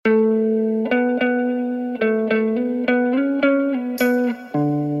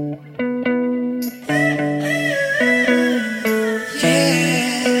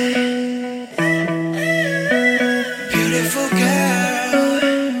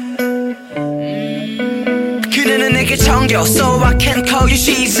yo so I can call you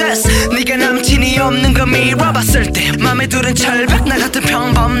Jesus. 네가 남친이 없는 거 밀어봤을 때 맘에 두른 철벽 나 같은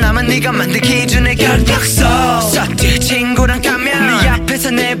평범남은 네가 만든 기준의 결격서. 썩지 친구랑 가면 네 앞에서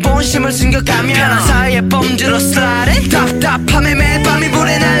내 본심을 숨겨가면 편한 사이에 뽐주로 슬라이딩 답답함에 매일 밤이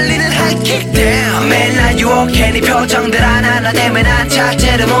불에 날리는 하이킥 down. 매일 날 유혹해 네 표정들 하나하나 내면 난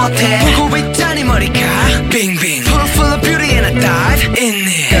자제를 못해. 보고 있자니 머리가 빙빙 Pool full of beauty and I dive in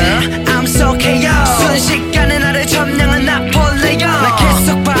it. Girl, I'm so chaos. 순식간에 나를 점령한 나폴레옹. 나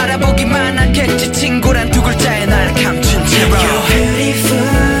계속 바라보기만 하겠지. 친구란 두 글자에 날 감춘 채로 You're beautiful.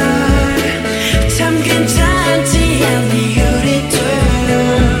 참 괜찮지 않니 우리 둘.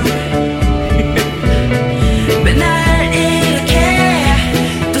 맨날 이렇게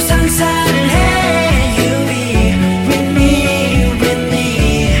또 상상을 해. You be with me, with me.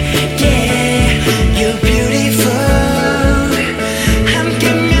 Yeah, you're beautiful.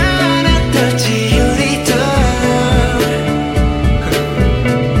 함께면 어떨지 우리 둘.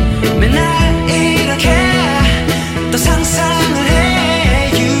 맨날 이렇게 또 상상을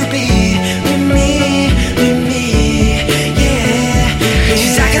해. You be with me, with me. Yeah.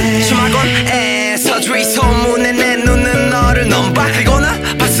 시작은 수마곤에서 주위 소문에 내 눈은 너를 넘봐. 그리고 나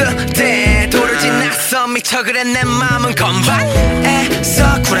봤을 때 돌을 지났어 미쳐. 그래 내 맘은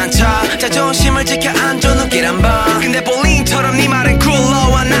건반에서 쿨한 척 자존심을 지켜 안줘 눈길 한번. 근데 볼링처럼 네 말은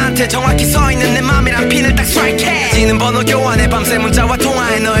쿨러와 나한테 정확히 서있는 내 맘이란 핀을 딱 스트라이크해. 지는 번호 교환해 밤새 문자와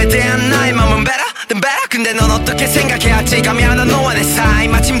통화해. 너에 대한 나의 맘은 better than better. 근데 넌 어떻게 생각해. 아직 감이 안 와 너와 내 사이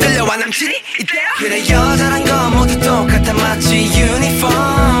마침 들려와 남친이 이때야. 그래 여자란 건 모두 똑같아 마치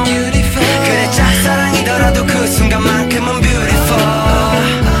유니폼.